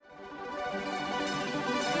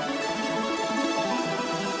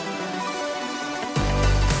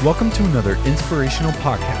Welcome to another inspirational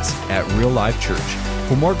podcast at Real Life Church.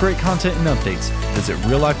 For more great content and updates, visit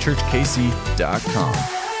reallifechurchkc.com.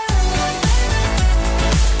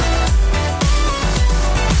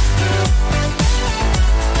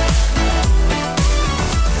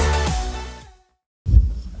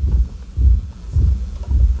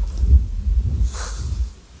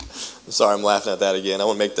 Sorry, I'm laughing at that again. I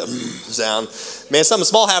want to make the sound. Man, something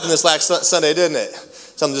small happened this last Sunday, didn't it?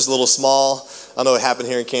 Something just a little small. I know it happened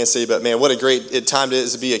here in Kansas City, but man, what a great time it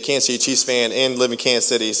is to be a Kansas City Chiefs fan and live in Kansas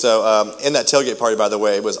City. So, in that tailgate party, by the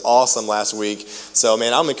way, it was awesome last week. So,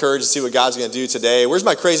 man, I'm encouraged to see what God's going to do today. Where's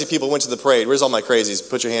my crazy people who went to the parade? Where's all my crazies?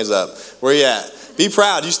 Put your hands up. Where you at? Be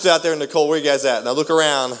proud. You stood out there in the cold. Where you guys at? Now look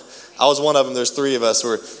around. I was one of them. There's three of us.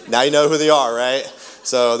 Now you know who they are, right?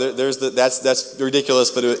 So that's ridiculous,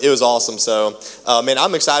 but it was awesome. So, man,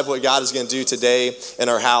 I'm excited for what God is going to do today in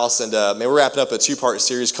our house. And, man, we're wrapping up a two-part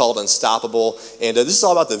series called Unstoppable. And this is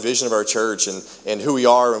all about the vision of our church and who we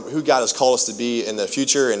are and who God has called us to be in the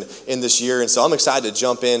future and in this year. And so I'm excited to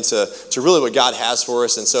jump into really what God has for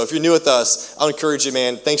us. And so if you're new with us, I'll encourage you,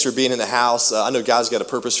 man, thanks for being in the house. I know God's got a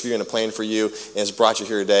purpose for you and a plan for you and has brought you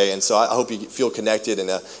here today. And so I hope you feel connected and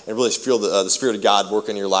really feel the Spirit of God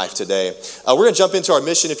working in your life today. We're going to jump into our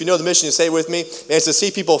mission. If you know the mission, you say it with me. Man, it's to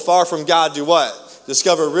see people far from God do what?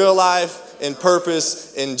 Discover real life and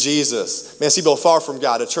purpose in Jesus. Man, see people far from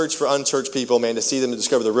God, a church for unchurched people, man, to see them to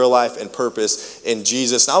discover the real life and purpose in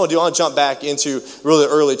Jesus. And I want to jump back into really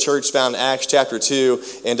early church found in Acts chapter 2.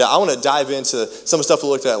 And I want to dive into some of the stuff we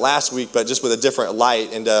looked at last week, but just with a different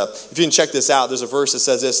light. And if you can check this out, there's a verse that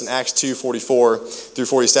says this in Acts 2:44 through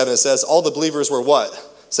 47. It says, all the believers were what?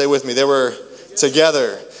 Say with me. They were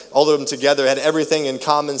together. All of them together had everything in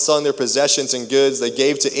common, selling their possessions and goods. They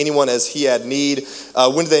gave to anyone as he had need.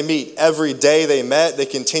 When did they meet? Every day they met. They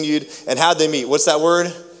continued. And how'd they meet? What's that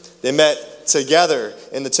word? They met together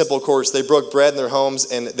in the temple courts. They broke bread in their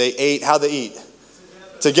homes and they ate. How'd they eat?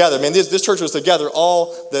 Together. Man, this church was together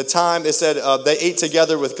all the time. It said they ate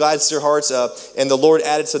together with glad sincere hearts, and the Lord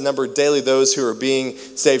added to the number daily those who are being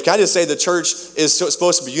saved. Can I just say the church is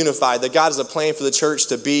supposed to be unified, that God has a plan for the church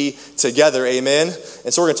to be together, amen?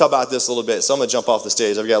 And so we're going to talk about this a little bit. So I'm going to jump off the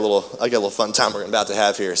stage. I got a little fun time we're about to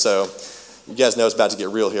have here. So you guys know it's about to get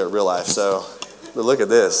real here at Real Life. So but look at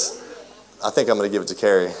this. I think I'm going to give it to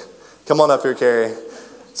Carrie. Come on up here, Carrie.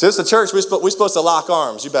 So it's the church. We're supposed to lock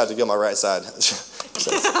arms. You're about to get on my right side.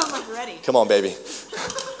 I'm ready. Come on, baby.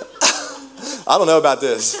 I don't know about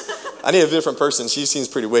this. I need a different person. She seems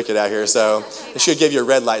pretty wicked out here, so I should give you a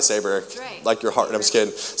red lightsaber, like your heart. I'm just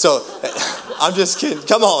kidding. So I'm just kidding.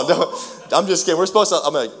 Come on, I'm just kidding. We're supposed to.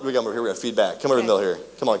 We're gonna feedback. Come over to the middle here.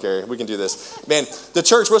 Come on, Carrie. We can do this. Man, the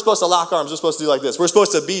church. We're supposed to lock arms. We're supposed to do like this. We're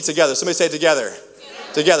supposed to be together. Somebody say together.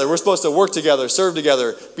 Together. We're supposed to work together, serve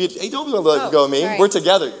together. Hey, don't let go of me. Right. We're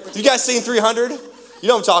together. You guys seen 300? You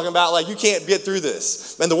know what I'm talking about? Like, you can't get through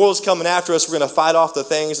this. Man, the world's coming after us. We're going to fight off the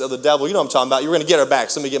things of the devil. You know what I'm talking about. You're going to get our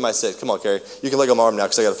backs. Let me get my sit. Come on, Carrie. You can let go of my arm now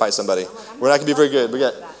because I got to fight somebody. We're not going to be very good. We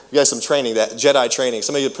got some training, that Jedi training.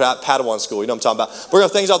 Somebody at Padawan school. You know what I'm talking about. We're going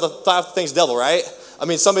to fight off the things of the devil, right? I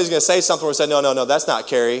mean, somebody's going to say something where we say, no, that's not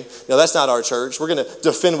Carrie. No, that's not our church. We're going to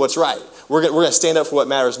defend what's right. We're going to stand up for what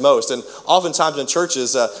matters most. And oftentimes in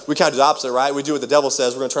churches, we kind of do the opposite, right? We do what the devil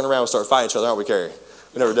says. We're going to turn around and start fighting each other, aren't we, Carrie?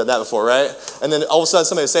 We've never done that before, right? And then all of a sudden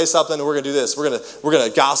somebody say something and we're going to do this. We're going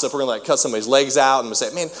to gossip. We're going to cut somebody's legs out and we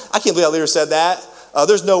say, man, I can't believe that leader said that.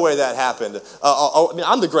 There's no way that happened.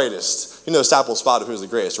 I'm the greatest. You know, the disciples fought who's the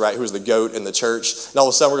greatest, right? Who's the goat in the church. And all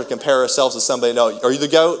of a sudden we're going to compare ourselves to somebody. No, are you the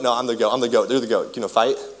goat? No, I'm the goat. I'm the goat. They're the goat. You want to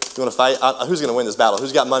fight? You want to fight? Who's going to win this battle?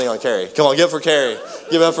 Who's got money on Carrie? Come on, give it for Carrie.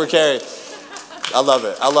 Give it up for Carrie. I love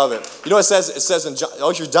it. You know what it says? It says in John,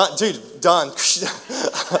 you're done. Dude, done.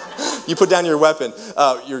 You put down your weapon.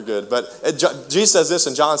 You're good. But Jesus says this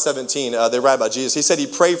in John 17. They write about Jesus. He said he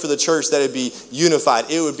prayed for the church that it be unified.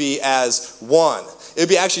 It would be as one. It would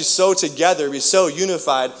be actually so together, it would be so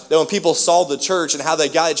unified that when people saw the church and how they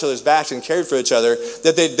got each other's backs and cared for each other,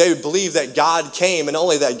 that they would believe that God came, and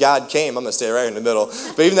only that God came. I'm going to stay right in the middle.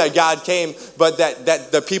 But even that God came, but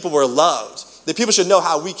that the people were loved. That people should know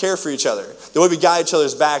how we care for each other, the way we guide each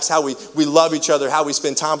other's backs, how we love each other, how we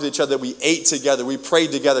spend time with each other, that we ate together, we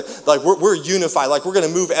prayed together. Like we're unified, like we're going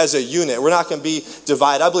to move as a unit. We're not going to be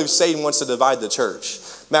divided. I believe Satan wants to divide the church.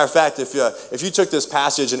 Matter of fact, if you took this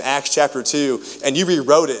passage in Acts chapter 2 and you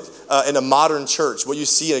rewrote it in a modern church, what you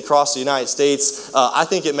see across the United States, I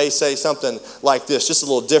think it may say something like this, just a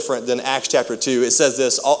little different than Acts chapter 2. It says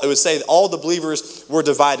this, it would say all the believers were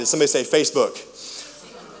divided. Somebody say Facebook.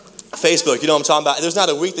 Facebook, you know what I'm talking about. There's not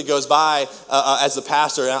a week that goes by as the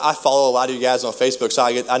pastor, and I follow a lot of you guys on Facebook, so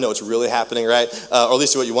I know what's really happening, right? Or at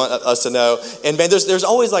least what you want us to know. And man, there's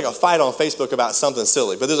always like a fight on Facebook about something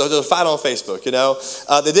silly, but there's a fight on Facebook, you know.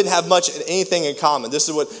 They didn't have anything in common. This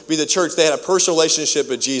is what be the church. They had a personal relationship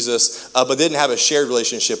with Jesus, but they didn't have a shared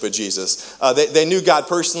relationship with Jesus. They knew God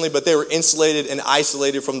personally, but they were insulated and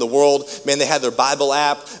isolated from the world. Man, they had their Bible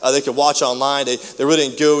app. They could watch online. They really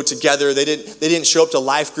didn't go together. They didn't show up to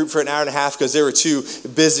life group for an hour and a half because they were too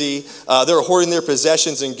busy. They were hoarding their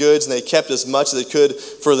possessions and goods, and they kept as much as they could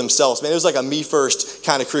for themselves. Man, it was like a me first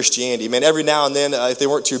kind of Christianity. Man, every now and then, if they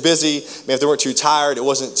weren't too busy, man, if they weren't too tired, it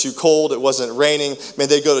wasn't too cold, it wasn't raining, man,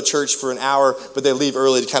 they'd go to church for an hour, but they leave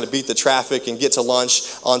early to kind of beat the traffic and get to lunch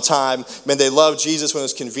on time. Man, they loved Jesus when it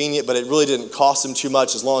was convenient, but it really didn't cost them too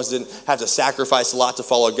much as long as they didn't have to sacrifice a lot to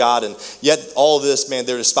follow God. And yet all of this, man,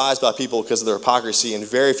 they're despised by people because of their hypocrisy, and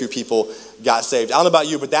very few people got saved. I don't know about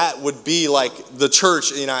you, but that would be like the church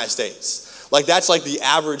in the United States. Like that's like the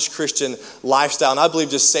average Christian lifestyle. And I believe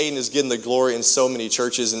just Satan is getting the glory in so many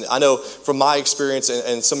churches. And I know from my experience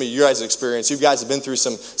and some of you guys' experience, you guys have been through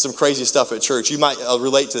some crazy stuff at church. You might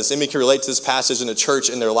relate to this. Emmy can relate to this passage in a church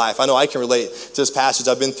in their life. I know I can relate to this passage.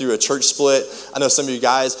 I've been through a church split. I know some of you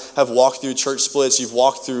guys have walked through church splits. You've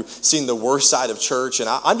walked through seeing the worst side of church. And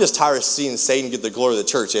I'm just tired of seeing Satan get the glory of the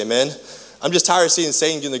church. Amen. I'm just tired of seeing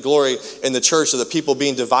Satan getting the glory in the church of the people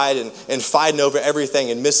being divided and fighting over everything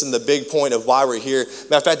and missing the big point of why we're here.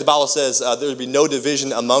 Matter of fact, the Bible says there would be no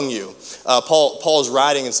division among you. Paul is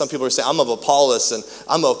writing, and some people are saying, I'm of Apollos, and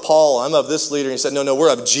I'm of Paul, I'm of this leader. And he said, no,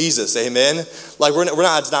 we're of Jesus, amen? Like we're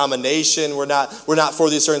not a denomination, we're not for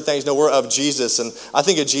these certain things. No, we're of Jesus. And I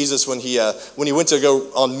think of Jesus when he went to go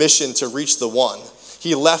on mission to reach the one.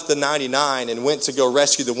 He left the 99 and went to go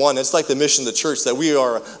rescue the one. It's like the mission of the church, that we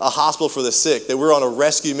are a hospital for the sick, that we're on a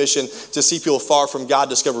rescue mission to see people far from God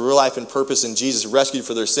discover real life and purpose in Jesus, rescued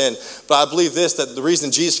for their sin. But I believe this, that the reason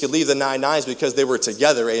Jesus could leave the 99 is because they were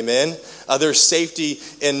together, amen? There's safety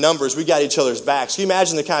in numbers. We got each other's backs. Can you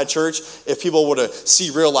imagine the kind of church if people were to see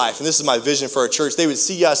real life? And this is my vision for our church. They would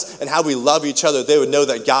see us and how we love each other. They would know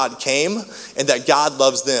that God came and that God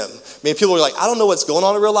loves them. I mean, people are like, I don't know what's going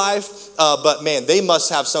on in real life, but man, they must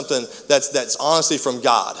have something that's honestly from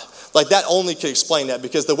God. Like that only could explain that,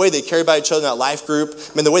 because the way they care about each other in that life group,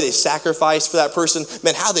 man, the way they sacrifice for that person,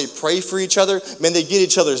 man, how they pray for each other, man, they get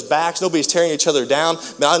each other's backs. Nobody's tearing each other down.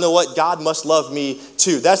 Man, I know what? God must love me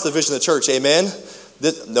too. That's the vision of the church, amen?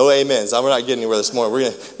 No amens. We're not getting anywhere this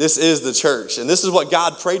morning. This is the church. And this is what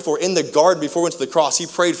God prayed for in the garden before he went to the cross. He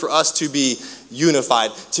prayed for us to be unified,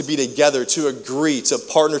 to be together, to agree, to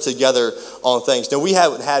partner together on things. Now, we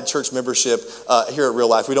haven't had church membership here at Real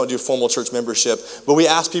Life. We don't do formal church membership, but we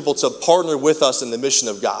ask people to partner with us in the mission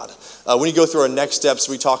of God. When you go through our next steps,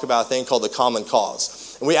 we talk about a thing called the common cause.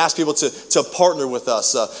 And we ask people to partner with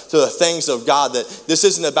us to the things of God, that this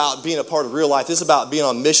isn't about being a part of Real Life. This is about being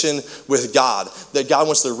on mission with God, that God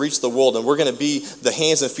wants to reach the world. And we're going to be the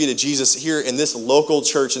hands and feet of Jesus here in this local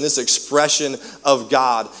church, in this expression of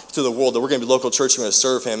God to the world, that we're going to be local church. We're going to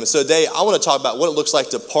serve him. And so today, I want to talk about what it looks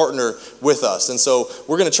like to partner with us. And so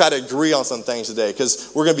we're going to try to agree on some things today,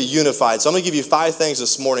 because we're going to be unified. So I'm going to give you 5 things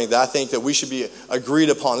this morning that I think that we should be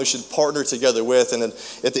agreed upon, we should partner together with. And then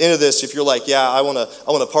at the end of this, if you're like, yeah, I want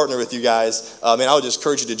to partner with you guys, I would just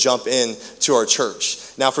encourage you to jump in to our church.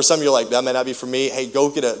 Now, for some of you are like, that may not be for me. Hey,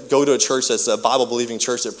 go to a church that's a Bible-believing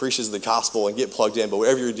church that preaches the gospel and get plugged in. But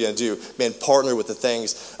whatever you're going to do, man, partner with the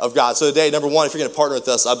things of God. So today, number 1, if you're going to partner with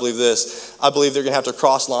us, I believe this. I believe they're going to have to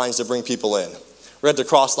cross lines to bring people in. We're going to have to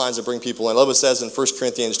cross lines to bring people in. Love what it says in 1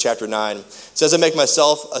 Corinthians chapter 9. It says, I make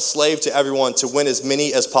myself a slave to everyone to win as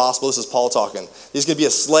many as possible. This is Paul talking. He's going to be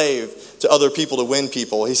a slave to other people to win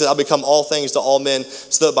people. He said, I'll become all things to all men,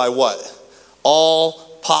 so that by what?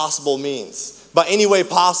 All possible means. By any way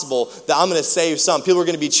possible, that I'm going to save some. People are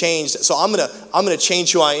going to be changed. So I'm going to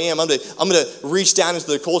change who I am. I'm going to reach down into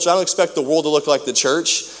the culture. I don't expect the world to look like the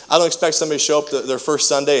church. I don't expect somebody to show up their first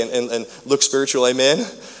Sunday and look spiritual. Amen.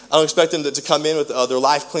 I don't expect them to come in with their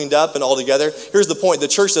life cleaned up and all together. Here's the point. The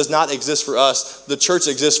church does not exist for us. The church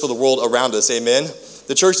exists for the world around us. Amen.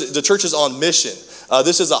 The church is on mission.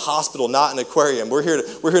 This is a hospital, not an aquarium. We're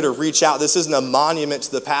here to reach out. This isn't a monument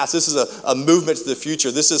to the past. This is a movement to the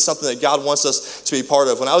future. This is something that God wants us to be part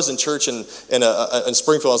of. When I was in church in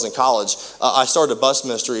Springfield, I was in college, I started a bus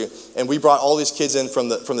ministry, and we brought all these kids in from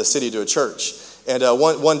the city to a church. And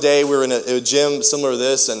one day we were in a gym similar to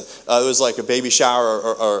this, and it was like a baby shower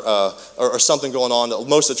or something going on.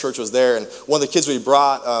 Most of the church was there, and one of the kids we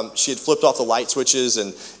brought, she had flipped off the light switches,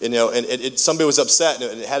 and somebody was upset,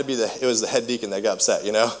 and it was the head deacon that got upset,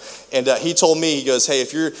 And he told me, he goes, hey,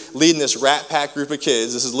 if you're leading this rat pack group of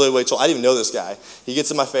kids, this is literally what he told. I didn't even know this guy. He gets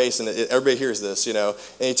in my face, and everybody hears this, and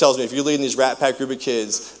he tells me, if you're leading these rat pack group of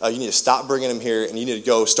kids, you need to stop bringing them here, and you need to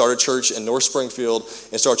go start a church in North Springfield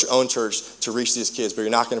and start your own church to reach these kids, but you're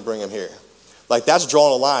not going to bring them here. Like, that's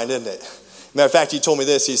drawing a line, isn't it? Matter of fact, he told me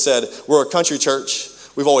this. He said, we're a country church.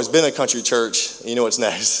 We've always been a country church. And you know what's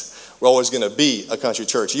next? We're always going to be a country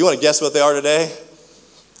church. You want to guess what they are today?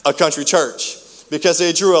 A country church. Because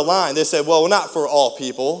they drew a line. They said, well, we're not for all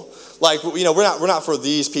people. Like, we're not for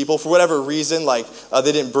these people. For whatever reason,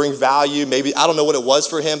 they didn't bring value. Maybe, I don't know what it was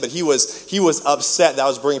for him, but he was upset that I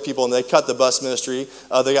was bringing people, and they cut the bus ministry.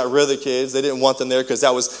 They got rid of the kids. They didn't want them there because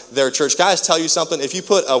that was their church. Guys, tell you something. If you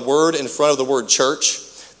put a word in front of the word church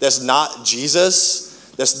that's not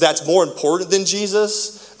Jesus, that's more important than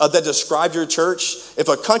Jesus, that describe your church. If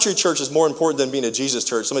a country church is more important than being a Jesus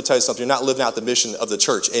church, let me tell you something. You're not living out the mission of the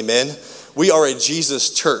church. Amen? We are a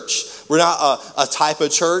Jesus church. We're not a type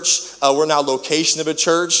of church. We're not a location of a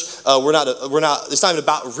church. It's not even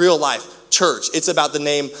about real life church. It's about the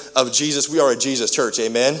name of Jesus. We are a Jesus church.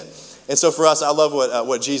 Amen? And so for us, I love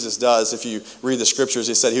what Jesus does. If you read the scriptures,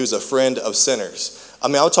 he said he was a friend of sinners. I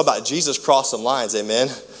would talk about Jesus crossed some lines. Amen?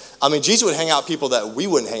 Jesus would hang out with people that we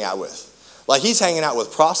wouldn't hang out with. Like, he's hanging out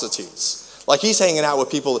with prostitutes. Like, he's hanging out with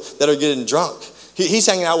people that are getting drunk. He's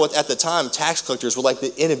hanging out with, at the time, tax collectors were like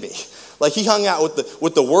the enemy. Like, he hung out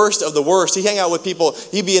with the worst of the worst. He hung out with people,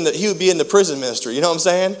 he would be in the prison ministry. You know what I'm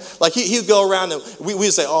saying? Like, he would go around and we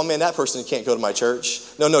would say, oh man, that person can't go to my church.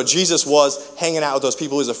 No, Jesus was hanging out with those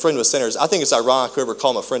people. He was a friend with sinners. I think it's ironic whoever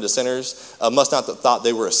called him a friend of sinners must not have thought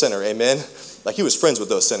they were a sinner. Amen? Like, he was friends with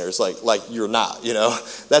those sinners, like you're not,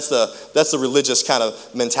 That's the religious kind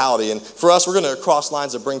of mentality. And for us, we're going to cross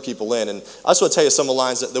lines and bring people in. And I just want to tell you some of the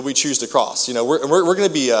lines that we choose to cross. We're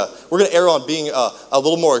going to err on being a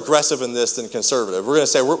little more aggressive in this than conservative. We're going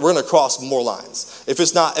to say we're going to cross more lines. If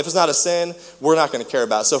it's not a sin, we're not going to care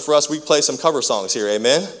about it. So for us, we play some cover songs here.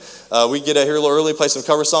 Amen. We get out here a little early, play some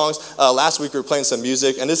cover songs. Last week we were playing some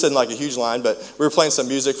music, and this isn't like a huge line, but we were playing some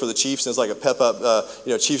music for the Chiefs, and it's like a pep up,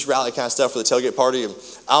 Chiefs rally kind of stuff for the tailgate party. And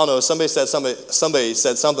I don't know, somebody said something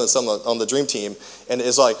on the Dream Team, and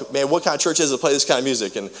it's like, man, what kind of church is it to play this kind of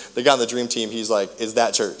music? And the guy on the Dream Team, he's like, is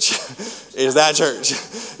that church? Is that church?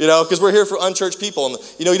 Because we're here for unchurched people, and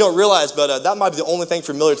you don't realize, but that might be the only thing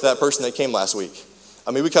familiar to that person that came last week.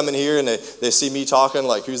 We come in here and they see me talking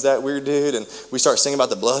like, who's that weird dude? And we start singing about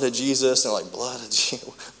the blood of Jesus, and they're like, blood of Jesus,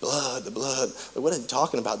 blood, the blood. Like, what are you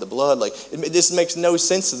talking about, the blood? Like, this makes no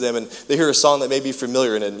sense to them, and they hear a song that may be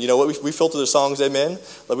familiar, and you know what? We filter the songs, amen?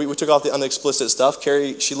 Like, we took off the unexplicit stuff.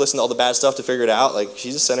 Carrie, she listened to all the bad stuff to figure it out. Like,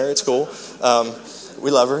 she's a sinner, it's cool. We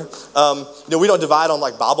love her. We don't divide on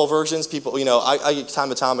like Bible versions. People, I get time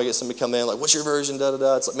to time, I get somebody come in like, what's your version? Da da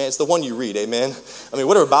da. It's like, man, it's the one you read, amen.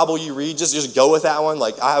 Whatever Bible you read, just go with that one.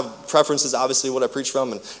 Like, I have preferences, obviously, what I preach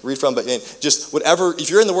from and read from, but just whatever. If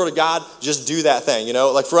you're in the Word of God, just do that thing.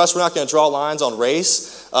 Like for us, we're not going to draw lines on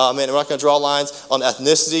race. We're not going to draw lines on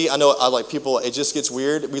ethnicity. I know, like people, it just gets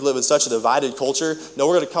weird. We live in such a divided culture. No,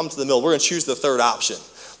 we're going to come to the middle. We're going to choose the third option.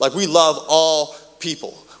 Like, we love all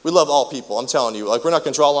people. We love all people, I'm telling you. Like, we're not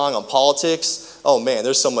going to draw a line on politics. Oh, man,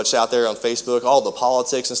 there's so much out there on Facebook, all the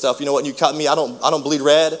politics and stuff. You know what? You cut me. I don't bleed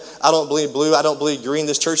red. I don't bleed blue. I don't bleed green.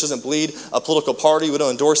 This church doesn't bleed a political party. We don't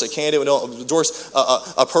endorse a candidate. We don't endorse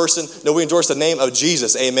a person. No, we endorse the name of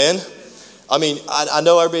Jesus. Amen? I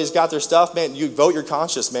know everybody's got their stuff, man. You vote your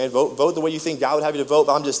conscience, man. Vote the way you think God would have you to vote.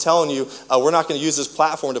 But I'm just telling you, we're not going to use this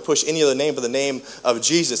platform to push any other name but the name of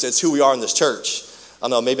Jesus. It's who we are in this church. I don't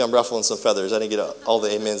know, maybe I'm ruffling some feathers. I didn't get all the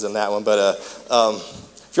amens in that one. But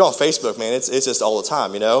if you're on Facebook, man, it's just all the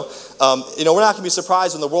time, We're not going to be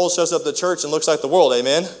surprised when the world shows up at the church and looks like the world,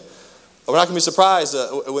 amen? We're not going to be surprised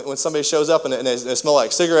when somebody shows up and they smell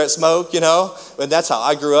like cigarette smoke, And that's how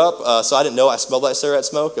I grew up, so I didn't know I smelled like cigarette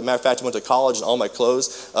smoke. As a matter of fact, I went to college and all my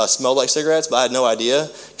clothes smelled like cigarettes, but I had no idea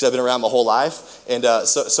because I've been around my whole life. And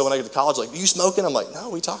so when I get to college, like, are you smoking? I'm like, no,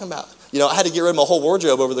 what are you talking about? I had to get rid of my whole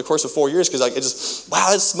wardrobe over the course of 4 years because wow,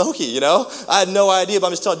 it's smoky, I had no idea, but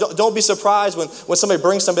I'm just telling you, don't be surprised when somebody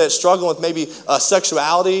brings somebody that's struggling with maybe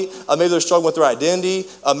sexuality, maybe they're struggling with their identity,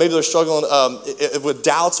 maybe they're struggling with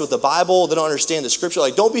doubts with the Bible, they don't understand the scripture.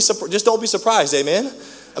 Like, don't be surprised, amen?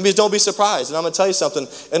 Just don't be surprised. And I'm going to tell you something,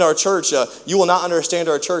 in our church, you will not understand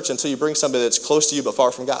our church until you bring somebody that's close to you but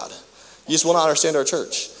far from God. You just will not understand our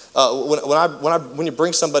church. When you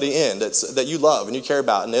bring somebody in that you love and you care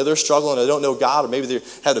about, and they're struggling, and they don't know God, or maybe they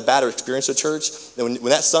had a bad experience at church, and when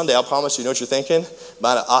that Sunday, I promise you know what you're thinking?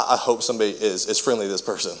 Man, I hope somebody is friendly to this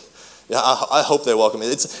person. Yeah, I hope they welcome me.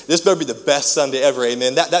 This better be the best Sunday ever,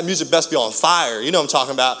 amen. That music best be on fire. You know what I'm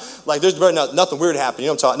talking about? Like, there's better nothing weird happen. You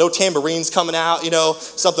know what I'm talking about? No tambourines coming out,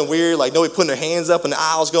 something weird, like nobody putting their hands up and the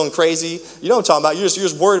aisles going crazy. You know what I'm talking about? You're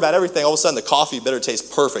just worried about everything. All of a sudden, the coffee better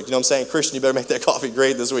taste perfect. You know what I'm saying? Christian, you better make that coffee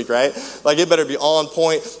great this week, right? Like, it better be on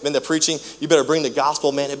point. Man, the preaching, you better bring the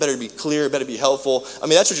gospel, man. It better be clear. It better be helpful. I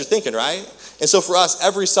mean, that's what you're thinking, right? And so for us,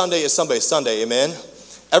 every Sunday is somebody's Sunday, amen?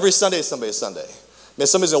 Every Sunday is somebody's Sunday. Man,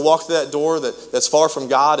 somebody's going to walk through that door that's far from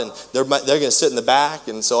God, and they're going to sit in the back,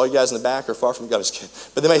 and so all you guys in the back are far from God. Just kidding.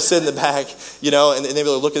 But they may sit in the back, and they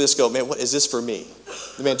really look at this and go, man, what is this for me?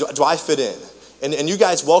 Man, do I fit in? And you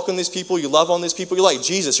guys welcome these people. You love on these people. You're like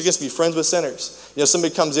Jesus. You're going to be friends with sinners.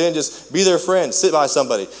 Somebody comes in, just be their friend. Sit by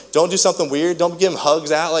somebody. Don't do something weird. Don't give them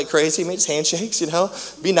hugs out like crazy. Make just handshakes,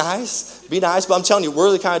 Be nice. Be nice. But I'm telling you, we're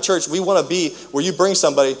the kind of church we want to be where you bring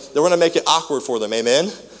somebody, they're going to make it awkward for them. Amen?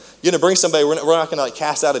 You're going to bring somebody, we're not going to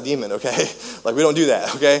cast out a demon, okay? Like, we don't do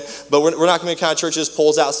that, okay? But we're not going to be the kind of church that just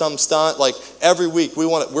pulls out some stunt. Like, every week,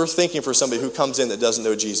 we're thinking for somebody who comes in that doesn't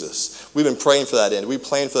know Jesus. We've been praying for that end. We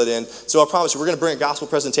plan for that end. So I promise you, we're going to bring a gospel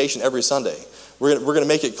presentation every Sunday. We're going to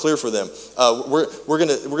make it clear for them. We're going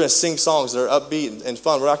to sing songs that are upbeat and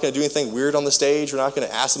fun. We're not going to do anything weird on the stage. We're not going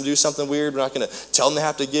to ask them to do something weird. We're not going to tell them they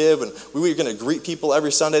have to give. And we're going to greet people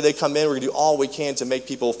every Sunday they come in. We're going to do all we can to make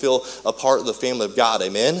people feel a part of the family of God.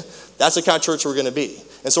 Amen? That's the kind of church we're going to be.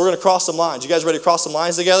 And so we're going to cross some lines. You guys ready to cross some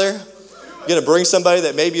lines together? You're going to bring somebody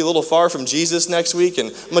that may be a little far from Jesus next week. And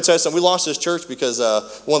I'm going to tell you something. We launched this church because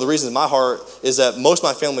one of the reasons in my heart is that most of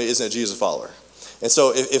my family isn't a Jesus follower. And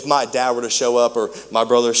so if my dad were to show up, or my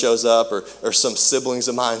brother shows up, or some siblings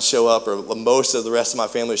of mine show up, or most of the rest of my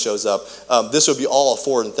family shows up, this would be all a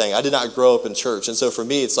foreign thing. I did not grow up in church. And so for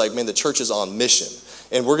me, it's like, man, the church is on mission.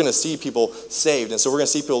 And we're going to see people saved. And so we're going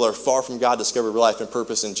to see people that are far from God discover life and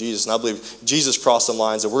purpose in Jesus. And I believe Jesus crossed some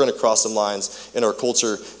lines, and we're going to cross some lines in our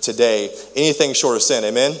culture today. Anything short of sin,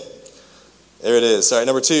 amen? There it is. All right,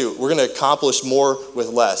 number 2, we're going to accomplish more with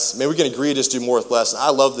less. Maybe we can agree to just do more with less. And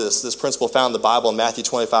I love this principle found in the Bible in Matthew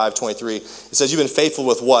 25:23. It says, you've been faithful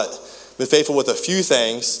with what? Been faithful with a few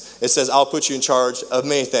things. It says, I'll put you in charge of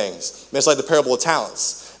many things. I mean, it's like the parable of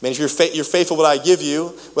talents. I mean, if you're faithful what I give you,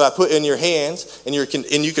 what I put in your hands, and you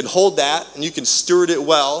can hold that, and you can steward it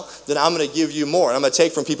well, then I'm going to give you more. And I'm going to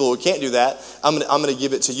take from people who can't do that. I'm going to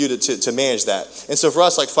give it to you to manage that. And so for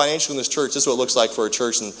us, like financially in this church, this is what it looks like for a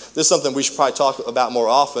church. And this is something we should probably talk about more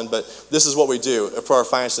often, but this is what we do for our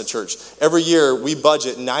finances in the church. Every year, we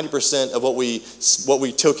budget 90% of what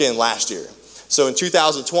we took in last year. So in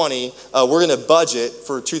 2020, we're going to budget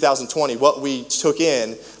for 2020 what we took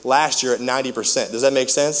in last year at 90%. Does that make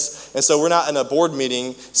sense? And so we're not in a board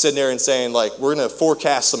meeting sitting there and saying, like, we're going to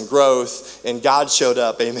forecast some growth, and God showed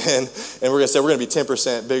up, amen, and we're going to say we're going to be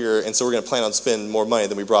 10% bigger, and so we're going to plan on spending more money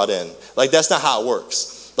than we brought in. Like, that's not how it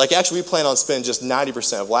works. Like, actually, we plan on spending just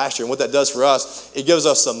 90% of last year, and what that does for us, it gives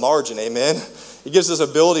us some margin, amen? It gives us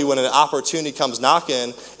ability when an opportunity comes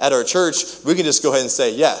knocking at our church, we can just go ahead and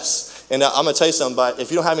say yes. And I'm going to tell you something, but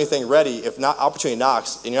if you don't have anything ready, if not opportunity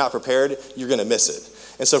knocks and you're not prepared, you're going to miss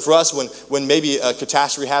it. And so for us, when maybe a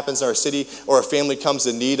catastrophe happens in our city or a family comes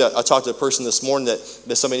in need, I talked to a person this morning that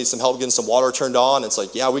somebody needs some help getting some water turned on. It's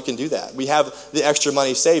like, yeah, we can do that. We have the extra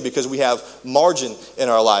money saved because we have margin in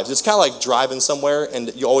our lives. It's kind of like driving somewhere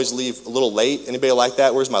and you always leave a little late. Anybody like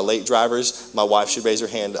that? Where's my late drivers? My wife should raise her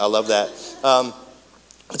hand. I love that.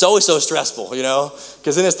 It's always so stressful,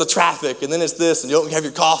 because then it's the traffic, and then it's this, and you don't have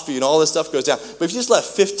your coffee, and all this stuff goes down. But if you just left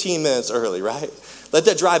 15 minutes early, right? Like,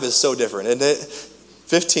 that drive is so different, isn't it?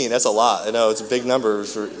 15, that's a lot. I know, it's a big number.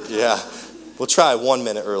 We'll try 1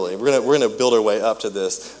 minute early. We're gonna build our way up to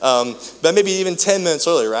this. But maybe even 10 minutes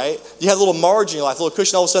early, right? You have a little margin in your life, a little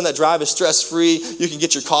cushion. All of a sudden, that drive is stress-free. You can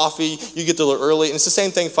get your coffee. You get there a little early. And it's the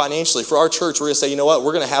same thing financially. For our church, we're going to say, you know what?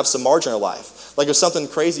 We're going to have some margin in our life. Like, if something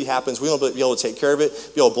crazy happens, we want to be able to take care of it,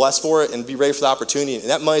 be able to bless for it, and be ready for the opportunity. And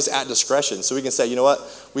that money's at discretion. So we can say, you know what?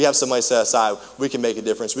 We have some money set aside. We can make a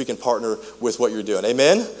difference. We can partner with what you're doing.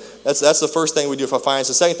 Amen? That's the first thing we do for our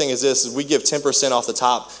finances. The second thing is this, is we give 10% off the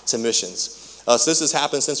top to missions. So this has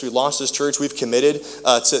happened since we launched this church. We've committed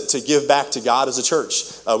to give back to God as a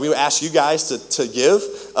church. We would ask you guys to give.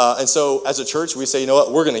 And so as a church, we say, you know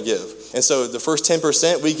what? We're going to give. And so the first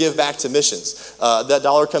 10% we give back to missions. That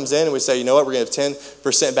dollar comes in and we say, you know what, we're going to have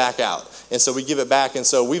 10% back out. And so we give it back. And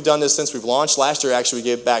so we've done this since we've launched. Last year, actually, we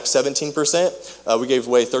gave back 17%. We gave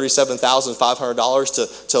away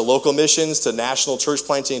 $37,500 to local missions, to national church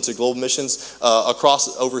planting, to global missions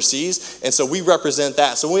across overseas. And so we represent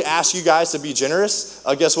that. So when we ask you guys to be generous,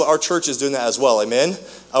 guess what? Our church is doing that as well. Amen?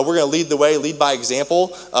 We're going to lead the way, lead by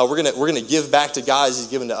example. We're going to give back to God as He's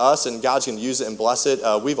given to us, and God's going to use it and bless it.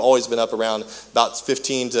 We've always been up around about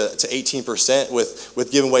 15 to 18% with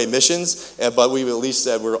giving away missions, but we've at least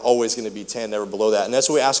said we're always going to be 10, never below that. And that's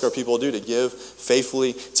what we ask our people to do, to give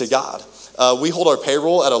faithfully to God. We hold our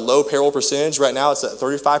payroll at a low payroll percentage. Right now it's at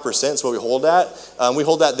 35%. It's what we hold at. We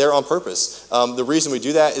hold that there on purpose. The reason we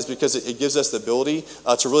do that is because it gives us the ability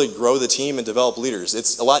to really grow the team and develop leaders.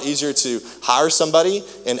 It's a lot easier to hire somebody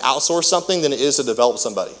and outsource something than it is to develop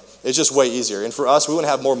somebody. It's just way easier. And for us, we want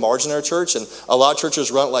to have more margin in our church. And a lot of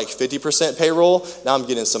churches run like 50% payroll. Now I'm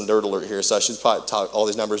getting some nerd alert here, so I should probably talk all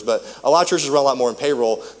these numbers. But a lot of churches run a lot more in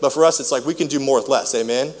payroll. But for us, it's like we can do more with less.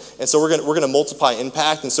 Amen? And so we're going to multiply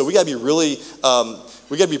impact. And so we got to be really,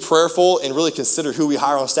 we got to be prayerful and really consider who we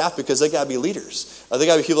hire on staff, because they got to be leaders. They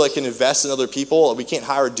got to be people that can invest in other people. We can't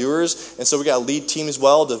hire doers. And so we got to lead teams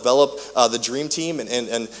well, develop the dream team, and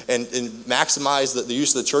maximize the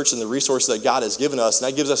use of the church and the resources that God has given us. And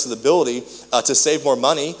that gives us the ability to save more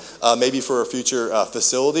money, maybe for a future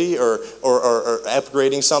facility or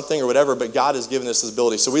upgrading something or whatever. But God has given us this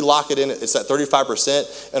ability. So we lock it in. It's at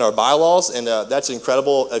 35% in our bylaws. And that's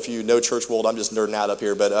incredible. If you know church world, I'm just nerding out up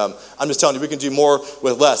here. But I'm just telling you, we can do more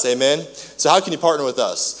with less. Amen? So how can you partner with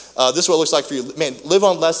us? This is what it looks like for you. Man, live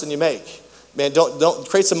on less than you make. Man, don't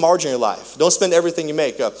create some margin in your life. Don't spend everything you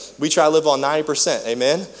make. We try to live on 90%.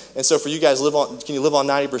 Amen. And so for you guys, can you live on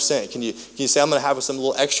 90%? Can you say, I'm going to have some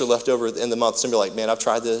little extra left over at the end of the month? Some be like, man, I've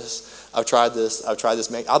tried this.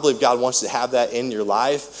 Man, I believe God wants you to have that in your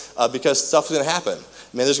life because stuff's going to happen.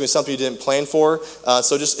 Man, there's going to be something you didn't plan for.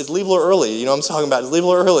 So just leave a little early. You know what I'm talking about? Just leave a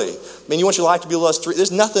little early. Man, you want your life to be a little less.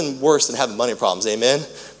 There's nothing worse than having money problems. Amen. Man,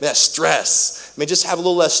 that stress. Man, just have a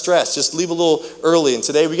little less stress. Just leave a little early. And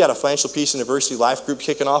today we got a Financial Peace University Life Group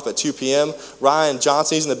kicking off at 2 p.m. Ryan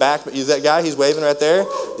Johnson, he's in the back. Is that guy? He's waving right there.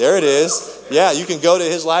 There it is. Yeah, you can go to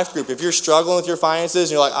his life group. If you're struggling with your finances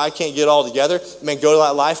and you're like, I can't get it all together, man, go to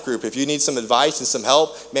that life group. If you need some advice and some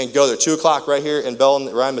help, man, go there. 2 o'clock right here in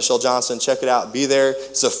Belton. Ryan Michelle Johnson, check it out. Be there.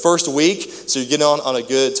 It's the first week, so you're getting on a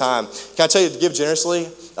good time. Can I tell you to give generously?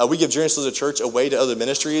 We give generously as a church away to other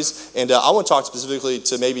ministries. And I want to talk specifically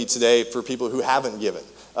to maybe today for people who haven't given.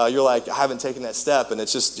 You're like, I haven't taken that step, and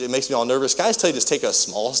it makes me all nervous. Can I just tell you, just take a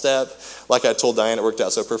small step? Like I told Diane, it worked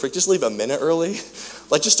out so perfect. Just leave a minute early.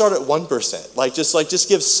 Like just start at 1%. Just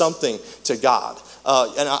give something to God.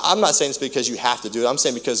 And I'm not saying it's because you have to do it. I'm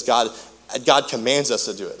saying because God commands us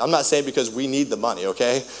to do it. I'm not saying because we need the money,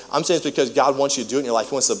 okay? I'm saying it's because God wants you to do it in your life.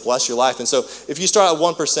 He wants to bless your life. And so if you start at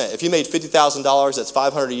 1%, if you made $50,000, that's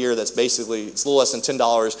 $500 a year. That's basically, it's a little less than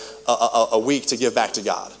 $10 a week to give back to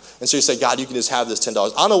God. And so you say, God, you can just have this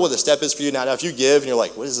 $10. I don't know what the step is for you now. Now, if you give and you're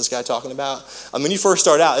like, what is this guy talking about? I mean, when you first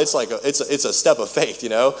start out, it's like it's a step of faith, you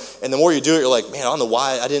know? And the more you do it, you're like, man, I don't know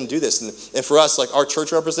why I didn't do this. And for us, like our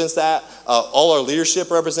church represents that. All our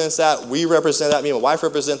leadership represents that. We represent that. Me and my wife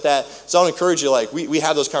represent that. So I want to encourage you, like, we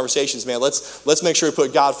have those conversations, man. Let's make sure we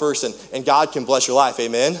put God first, and God can bless your life.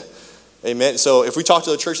 Amen? Amen. So if we talk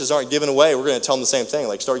to the churches that aren't giving away, we're going to tell them the same thing.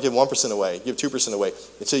 Like start giving 1% away, give 2% away,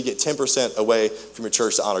 until you get 10% away from your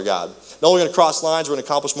church to honor God. Not only are we going to cross lines, we're going to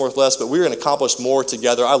accomplish more with less, but we're going to accomplish more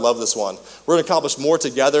together. I love this one. We're going to accomplish more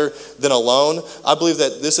together than alone. I believe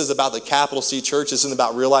that this is about the capital C church. This isn't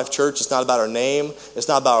about Real Life Church. It's not about our name. It's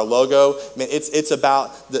not about our logo. I mean, it's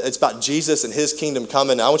about Jesus and His kingdom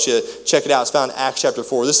coming. I want you to check it out. It's found in Acts chapter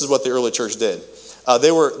 4. This is what the early church did.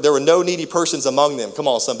 There were no needy persons among them. Come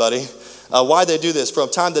on, somebody. Why they do this? From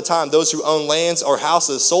time to time, those who owned lands or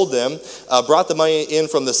houses sold them, brought the money in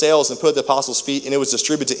from the sales and put at the apostles' feet, and it was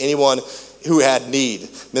distributed to anyone who had need.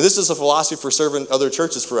 Now, this is a philosophy for serving other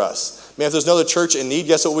churches for us. Man, if there's another church in need,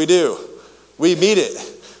 guess what we do? We meet it.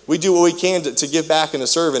 We do what we can to give back and to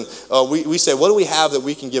serve. And we say, what do we have that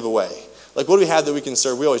we can give away? Like, what do we have that we can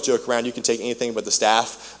serve? We always joke around, you can take anything but the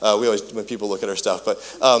staff. We always, when people look at our stuff, but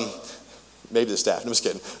maybe the staff. I'm just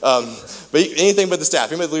kidding. But anything but the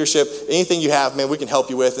staff, anything but leadership, anything you have, man, we can help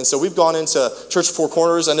you with. And so we've gone into Church Four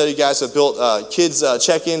Corners. I know you guys have built kids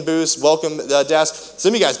check-in booths, welcome desk.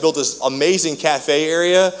 Some of you guys built this amazing cafe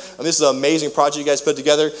area. And this is an amazing project you guys put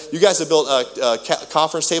together. You guys have built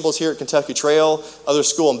conference tables here at Kentucky Trail, other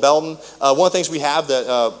school in Belton. One of the things we have that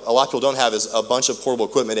a lot of people don't have is a bunch of portable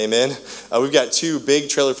equipment, amen? We've got 2 big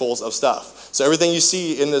trailer fulls of stuff. So everything you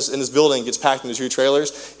see in this building gets packed into 2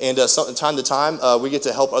 trailers, and time to time, we get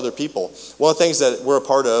to help other people. One of the things that we're a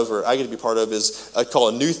part of, or I get to be part of, is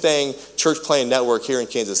called a New Thing Church Planting Network here in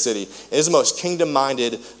Kansas City. It is the most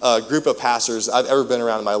kingdom-minded group of pastors I've ever been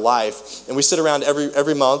around in my life. And we sit around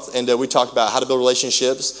every month, and we talk about how to build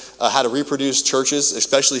relationships, how to reproduce churches,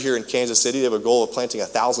 especially here in Kansas City. They have a goal of planting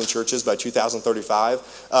 1,000 churches by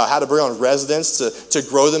 2035. How to bring on residents to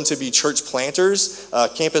grow them to be church planters,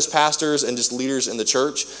 campus pastors, and just leaders in the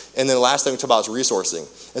church. And then the last thing we talk about is resourcing.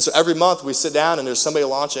 And so every month we sit down and there's somebody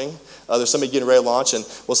launching, there's somebody getting ready to launch, and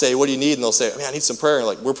we'll say, what do you need? And they'll say, man, I need some prayer. And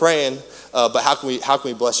like, we're praying, but how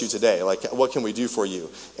can we bless you today? Like, what can we do for you?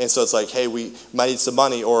 And so it's like, hey, we might need some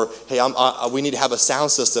money, or hey, we need to have a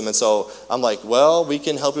sound system. And so I'm like, well, we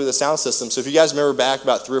can help you with a sound system. So if you guys remember back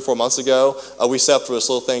about 3 or 4 months ago, we set up for this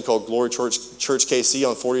little thing called Glory Church KC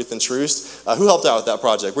on 40th and Troost. Who helped out with that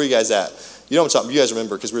project? Where are you guys at? You know what I'm talking about. You guys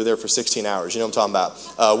remember because we were there for 16 hours. You know what I'm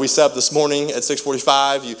talking about. We set up this morning at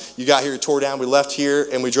 6:45. You got here, tore down. We left here,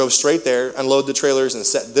 and we drove straight there, unloaded the trailers, and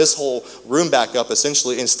set this whole room back up,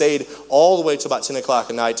 essentially, and stayed all the way till about 10 o'clock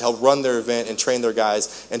at night to help run their event and train their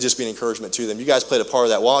guys and just be an encouragement to them. You guys played a part of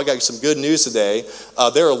that. Well, I got some good news today.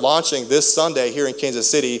 They're launching this Sunday here in Kansas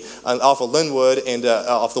City off of Linwood and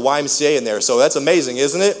off the YMCA in there. So that's amazing,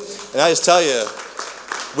 isn't it? And I just tell you,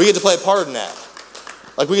 we get to play a part in that.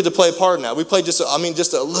 Like, we get to play a part in that. We played just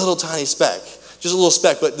a little tiny speck. Just a little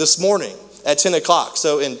speck. But this morning at 10 o'clock,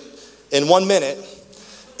 so in 1 minute,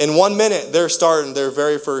 they're starting their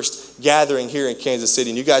very first gathering here in Kansas City.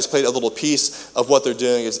 And you guys played a little piece of what they're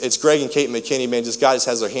doing. It's Greg and Kate McKinney, man. God just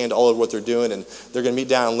has their hand all over what they're doing. And they're going to meet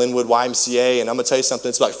down in Linwood YMCA. And I'm going to tell you something.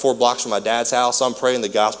 It's like 4 blocks from my dad's house. So I'm praying the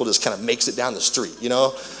gospel just kind of makes it down the street, you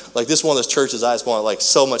know? Like, this is one of those churches I just want like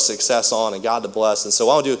so much success on and God to bless. And so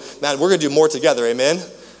we're going to do more together, amen?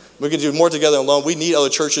 We're going to do more together alone. We need other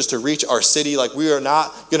churches to reach our city. Like, we are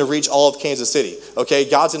not going to reach all of Kansas City, okay?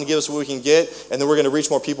 God's going to give us what we can get, and then we're going to reach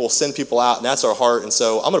more people, send people out, and that's our heart. And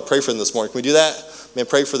so I'm going to pray for them this morning. Can we do that? Man,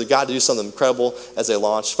 pray for God to do something incredible as they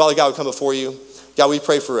launch. Father God, we come before you. God, we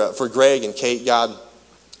pray for Greg and Kate. God,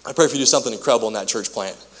 I pray for you to do something incredible in that church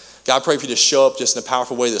plant. God, I pray for you to show up just in a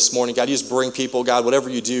powerful way this morning. God, you just bring people. God,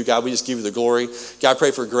 whatever you do, God, we just give you the glory. God, I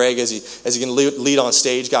pray for Greg as he can lead on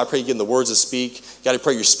stage. God, I pray you give him the words to speak. God, I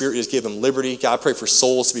pray your spirit just give him liberty. God, I pray for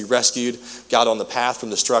souls to be rescued. God, on the path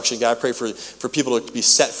from destruction. God, I pray for people to be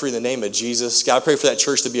set free in the name of Jesus. God, I pray for that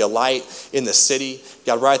church to be a light in the city.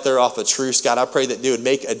 God, right there off of Troost. God, I pray that they would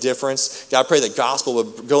make a difference. God, I pray that gospel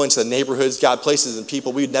would go into the neighborhoods, God, places and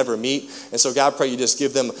people we'd never meet. And so, God, I pray you just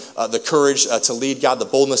give them the courage to lead, God, the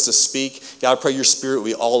boldness to speak. God, I pray your spirit will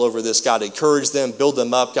be all over this. God, encourage them, build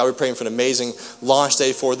them up. God, we're praying for an amazing launch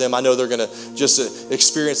day for them. I know they're going to just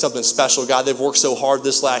experience something special. God, they've worked so hard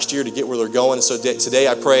this last year to get where they're going. And so today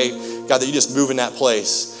I pray, God, that you just move in that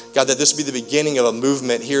place. God, that this would be the beginning of a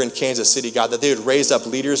movement here in Kansas City. God, that they would raise up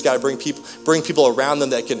leaders. God, bring people around them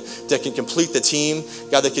that can complete the team.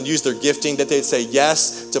 God, that can use their gifting. That they'd say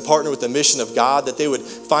yes to partner with the mission of God. That they would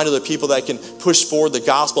find other people that can push forward the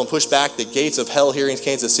gospel and push back the gates of hell here in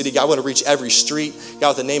Kansas City. God, I want to reach every street. God,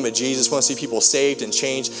 with the name of Jesus, I want to see people saved and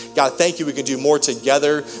changed. God, thank you. We can do more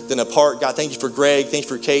together than apart. God, thank you for Greg. Thank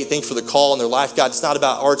you for Kate. Thank you for the call in their life. God, it's not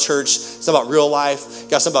about our church. It's not about real life.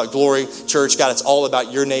 God, it's not about Glory Church. God, it's all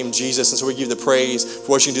about your name, Jesus. And so we give you the praise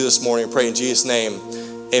for what you can do this morning. Pray in Jesus' name.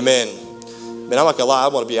 Amen. Man, I'm not going to lie. I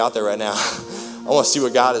want to be out there right now. I want to see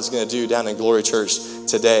what God is going to do down in Glory Church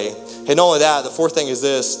today. Hey, not only that, the fourth thing is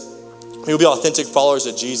this. We will be authentic followers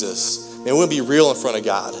of Jesus. Man, we want to be real in front of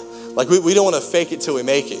God. Like, we don't want to fake it till we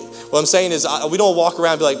make it. What I'm saying is we don't walk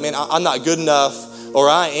around and be like, man, I'm not good enough, or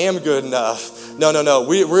I am good enough. No.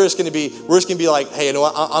 We're just going to be like, hey, you know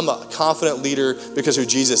what? I'm a confident leader because who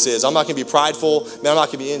Jesus is. I'm not going to be prideful. Man, I'm not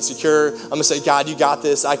going to be insecure. I'm going to say, God, you got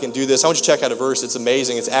this. I can do this. I want you to check out a verse. It's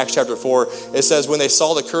amazing. It's Acts chapter 4. It says, when they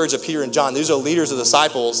saw the courage of Peter and John, these are leaders of the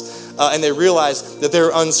disciples, and they realized that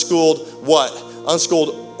they're unschooled what?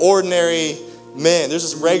 Unschooled, ordinary men. There's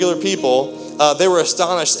just regular people. They were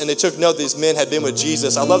astonished, and they took note these men had been with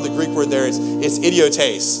Jesus. I love the Greek word there. It's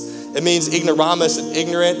idiotes. It means ignoramus,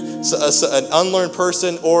 ignorant, an unlearned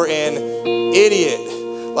person, or an idiot.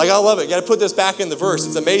 Like, I love it. You got to put this back in the verse.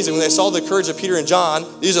 It's amazing. When they saw the courage of Peter and John,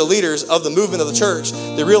 these are leaders of the movement of the church,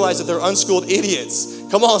 they realized that they're unschooled idiots.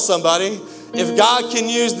 Come on, somebody. If God can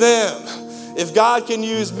use them, if God can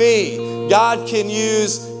use me, God can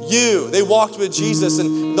use you. They walked with Jesus,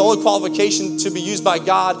 and the only qualification to be used by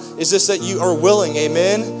God is just that you are willing.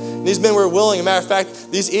 Amen. And these men were willing. As a matter of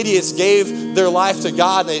fact, these idiots gave their life to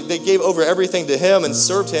God, and they gave over everything to him and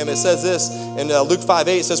served him. It says this in Luke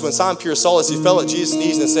 5:8, it says, when Simon Peter saw this, he fell at Jesus'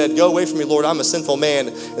 knees and said, go away from me, Lord, I'm a sinful man.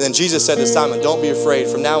 And then Jesus said to Simon, don't be afraid.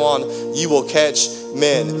 From now on, you will catch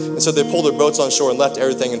men. And so they pulled their boats on shore and left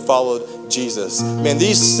everything and followed Jesus. Man,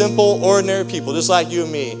 these simple, ordinary people, just like you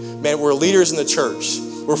and me, man, we're leaders in the church.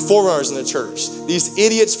 We're forerunners in the church. These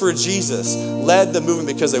idiots for Jesus led the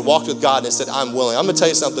movement because they walked with God and they said, I'm willing. I'm going to tell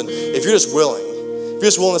you something. If you're just willing, if you're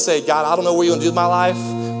just willing to say, God, I don't know what you're going to do with my life,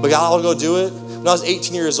 but God, I'll go do it. When I was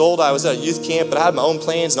 18 years old, I was at a youth camp, but I had my own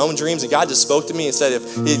plans and own dreams, and God just spoke to me and said,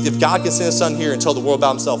 if God can send his son here and tell the world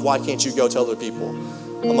about himself, why can't you go tell other people?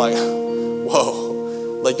 I'm like, whoa.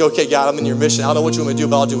 Like, okay, God, I'm in your mission. I don't know what you want me to do,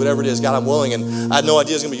 but I'll do whatever it is. God, I'm willing. And I had no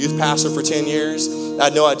idea I was going to be youth pastor for 10 years. I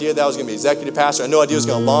had no idea that I was going to be executive pastor. I had no idea I was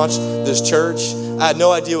going to launch this church. I had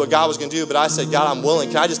no idea what God was going to do, but I said, God, I'm willing.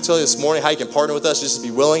 Can I just tell you this morning how you can partner with us just to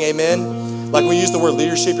be willing? Amen. Like when we use the word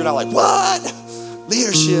leadership, you're not like, what?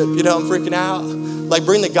 Leadership, I'm freaking out. Like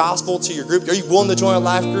bring the gospel to your group. Are you willing to join a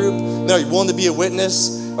life group? No, are you willing to be a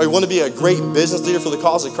witness? Are you willing to be a great business leader for the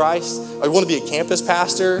cause of Christ? Are you willing to be a campus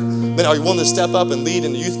pastor? Then are you willing to step up and lead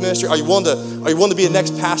in the youth ministry? Are you willing to be the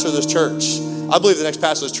next pastor of this church? I believe the next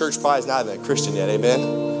pastor of this church probably is not even a Christian yet, amen?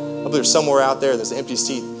 I believe there's somewhere out there this empty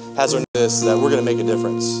seat has learned this, that we're going to make a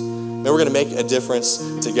difference. And we're going to make a difference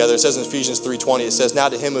together. It says in Ephesians 3:20, it says, now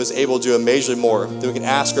to him who is able to do immeasurably more than we can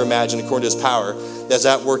ask or imagine according to his power that's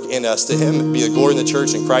at work in us. To him be the glory in the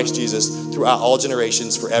church in Christ Jesus throughout all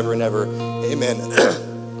generations forever and ever. Amen.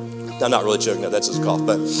 I'm not really joking, that's just a cough,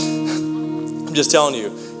 but I'm just telling you,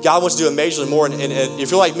 God wants to do immeasurably more. And if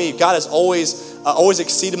you're like me, God has always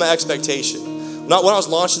exceeded my expectation. When I was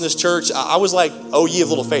launching this church, I was like OE of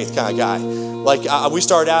Little Faith kind of guy. Like we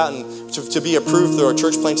started out and to be approved through our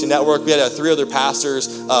church planting network, we had 3 other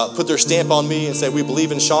pastors put their stamp on me and say, we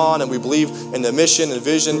believe in Sean and we believe in the mission and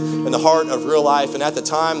vision and the heart of Real Life. And at the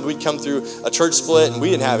time, we'd come through a church split and we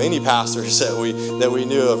didn't have any pastors that we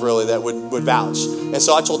knew of really that would vouch. And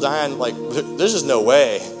so I told Diane, like, there's just no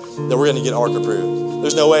way that we're going to get ARC approved.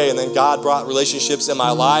 There's no way. And then God brought relationships in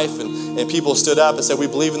my life and people stood up and said, we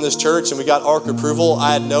believe in this church, and we got ARC approval.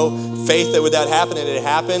 I had no faith that would that happen, and it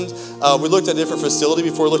happened. We looked at a different facility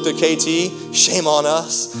before we looked at KT. Shame on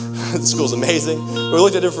us. The school's amazing. We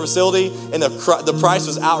looked at a different facility, and the price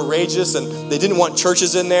was outrageous, and they didn't want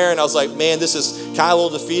churches in there. And I was like, man, this is kind of a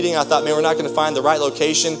little defeating. I thought, man, we're not going to find the right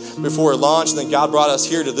location before we launch. And then God brought us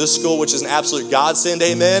here to this school, which is an absolute godsend.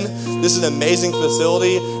 Amen. This is an amazing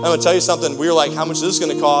facility. I'm going to tell you something. We were like, how much is this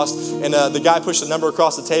going to cost? And the guy pushed a number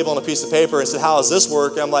across the table on a piece of paper and said, how does this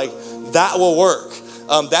work? And I'm like, that will work.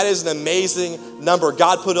 That is an amazing number.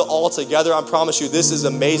 God put it all together. I promise you, this is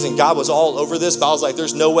amazing. God was all over this, but I was like,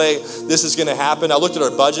 there's no way this is going to happen. I looked at our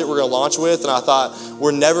budget we're going to launch with, and I thought,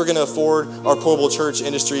 we're never going to afford our portable church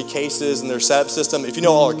industry cases and their setup system. If you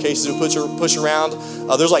know all our cases we push around,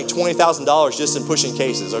 there's like $20,000 just in pushing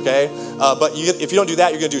cases, okay? But if you don't do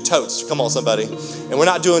that, you're going to do totes. Come on, somebody. And we're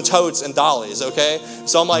not doing totes and dollies, okay?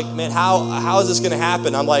 So I'm like, man, how is this going to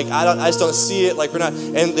happen? I'm like, I just don't see it. Like we're not,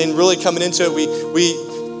 and really coming into it,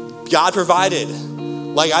 God provided.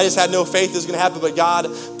 Like I just had no faith this was going to happen, but God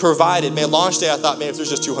provided. Man, launch day, I thought, man, if there's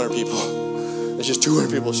just 200 people, there's just 200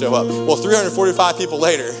 people show up. Well, 345 people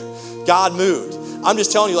later, God moved. I'm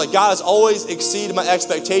just telling you, like God has always exceeded my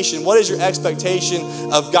expectation. What is your expectation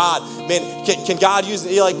of God? Man, can God use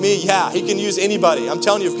an like me? Yeah, he can use anybody. I'm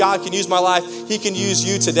telling you, if God can use my life, he can use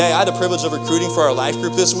you today. I had the privilege of recruiting for our life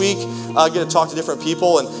group this week. I get to talk to different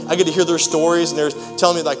people and I get to hear their stories, and they're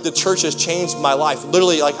telling me like the church has changed my life.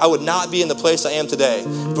 Literally, like I would not be in the place I am today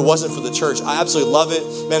if it wasn't for the church. I absolutely love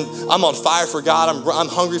it. Man, I'm on fire for God. I'm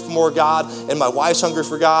hungry for more God, and my wife's hungry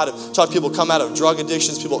for God. I talk to people come out of drug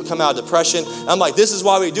addictions, people come out of depression. And I'm like, this is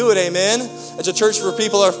why we do it, amen? It's a church for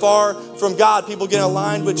people that are far from God, people getting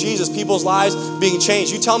aligned with Jesus, people's lives being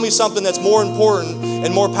changed. You tell me something that's more important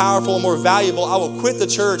and more powerful and more valuable, I will quit the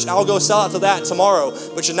church. I will go sell out to that tomorrow.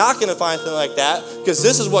 But you're not going to find anything like that, because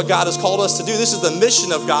this is what God has called us to do. This is the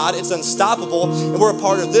mission of God. It's unstoppable, and we're a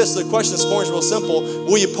part of this. The question this morning is real simple.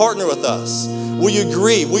 Will you partner with us? Will you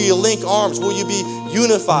agree? Will you link arms? Will you be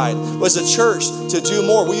unified as a church to do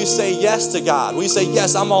more? Will you say yes to God? Will you say,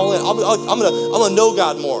 yes, I'm all in. I'm gonna know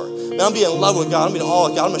God more. Man, I'm being in love with God. I'm being all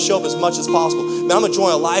with God. I'm gonna show up as much as possible. Man, I'm gonna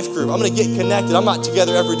join a life group. I'm gonna get connected. I'm not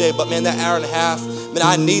together every day, but man, that hour and a half, man,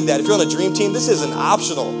 I need that. If you're on a dream team, this isn't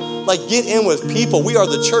optional. Like, get in with people. We are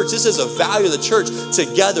the church. This is a value of the church.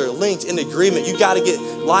 Together, linked in agreement. You got to get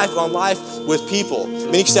life on life with people. I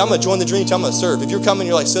mean, you can say, I'm going to join the dream team. I'm going to serve. If you're coming,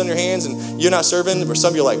 you're like sitting on your hands and you're not serving, or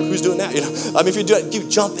some of you are like, who's doing that? You know, I mean, if you do it, you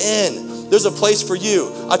jump in. There's a place for you.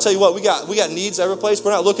 I tell you what, we got needs every place.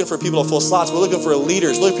 We're not looking for people to fill slots. We're looking for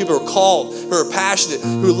leaders, looking for people who are called, who are passionate,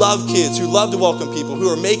 who love kids, who love to welcome people, who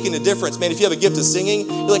are making a difference. Man, if you have a gift of singing,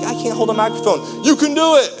 you're like, I can't hold a microphone. You can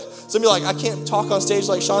do it. Some of you are like, I can't talk on stage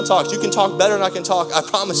like Sean talks. You can talk better than I can talk. I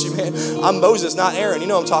promise you, man. I'm Moses, not Aaron. You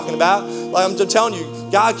know what I'm talking about. Like I'm telling you,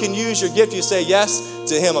 God can use your gift. You say yes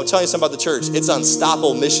to him. I'm telling you something about the church. It's an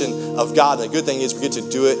unstoppable mission of God. And the good thing is we get to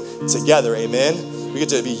do it together. Amen. We get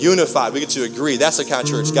to be unified. We get to agree. That's the kind of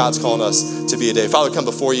church God's calling us to be today. Father, come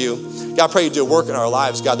before you. God, I pray you do a work in our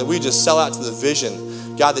lives, God, that we just sell out to the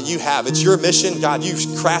vision, God, that you have. It's your mission. God, you've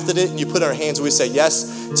crafted it and you put it in our hands and we say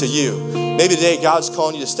yes to you. Maybe today God's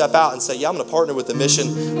calling you to step out and say, yeah, I'm going to partner with the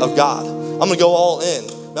mission of God. I'm going to go all in.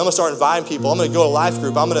 I'm going to start inviting people. I'm going to go to a life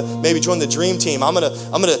group. I'm going to maybe join the dream team. I'm going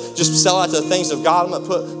to just sell out to the things of God. I'm going to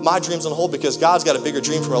put my dreams on hold because God's got a bigger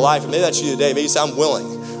dream for my life. And maybe that's you today. Maybe you say, I'm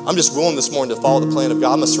willing. I'm just willing this morning to follow the plan of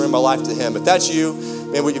God. I'm going to surrender my life to him. If that's you,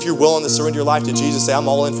 man, if you're willing to surrender your life to Jesus, say, I'm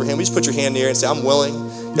all in for him. You just put your hand in the air and say, I'm willing.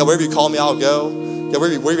 God, wherever you call me, I'll go. God,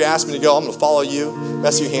 wherever you ask me to go, I'm going to follow you.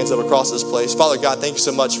 Mess your hands up across this place. Father God, thank you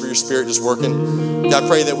so much for your spirit just working. God, I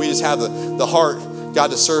pray that we just have the heart, God,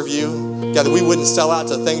 to serve you. God, that we wouldn't sell out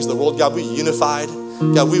to the things of the world. God, we unified.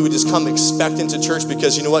 God, we would just come expectant to church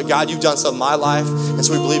because you know what, God, you've done something in my life. And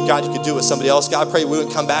so we believe, God, you could do it with somebody else. God, I pray we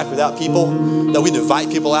wouldn't come back without people, that we'd invite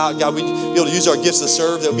people out. God, we'd be able to use our gifts to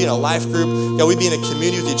serve, that we'd be in a life group. God, we'd be in a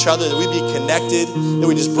community with each other, that we'd be connected, that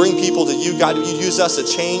we just bring people to you. God, you'd use us to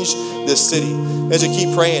change this city. As we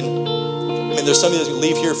keep praying, I mean, there's somebody that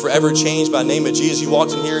leave here forever changed by the name of Jesus. You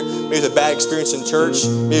walked in here, maybe with a bad experience in church,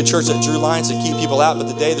 maybe a church that drew lines to keep people out,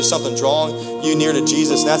 but today there's something drawing you near to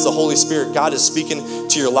Jesus, and that's the Holy Spirit. God is speaking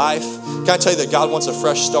to your life. Can I tell you that God wants a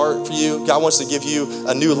fresh start for you? God wants to give you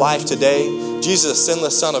a new life today. Jesus, a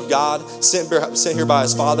sinless Son of God, sent here by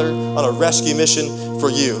his Father on a rescue mission for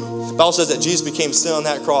you. The Bible says that Jesus became sin on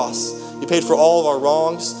that cross. He paid for all of our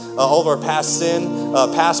wrongs, all of our past sin,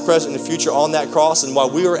 past, present, and future on that cross. And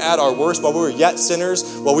while we were at our worst, while we were yet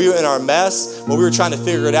sinners, while we were in our mess, while we were trying to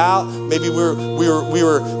figure it out, maybe we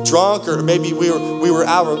were drunk, or maybe we were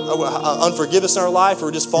out of unforgiveness in our life, or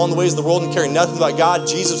we're just following the ways of the world and caring nothing about God.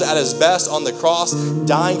 Jesus was at his best on the cross,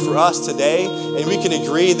 dying for us today. And we can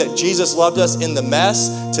agree that Jesus loved us in the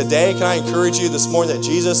mess today. Can I encourage you this morning that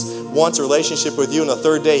Jesus wants a relationship with you, and the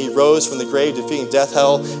third day he rose from the grave, defeating death,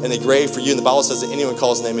 hell, and the grave for you. And the Bible says that anyone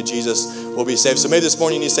calls the name of Jesus will be saved. So maybe this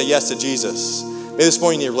morning you need to say yes to Jesus. Maybe this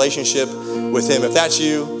morning you need a relationship with him. If that's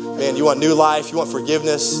you, man, you want new life, you want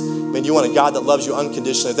forgiveness, man, you want a God that loves you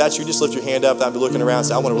unconditionally. If that's you, just lift your hand up. And I'll be looking around and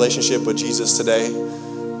say, I want a relationship with Jesus today.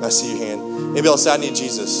 And I see your hand. Maybe I'll say, I need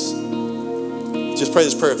Jesus. Just pray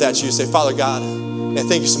this prayer if that's you. Say, Father God, man,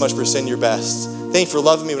 thank you so much for sending your best. Thank you for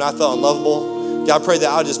loving me when I felt unlovable. God, I pray that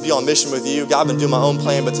I'll just be on mission with you. God, I've been doing my own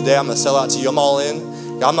plan, but today I'm going to sell out to you. I'm all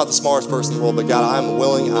in. God, I'm not the smartest person in the world, but God, I'm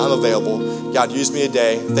willing, I'm available. God, use me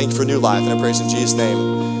today. Thank you for new life, and I praise in Jesus' name.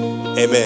 Amen.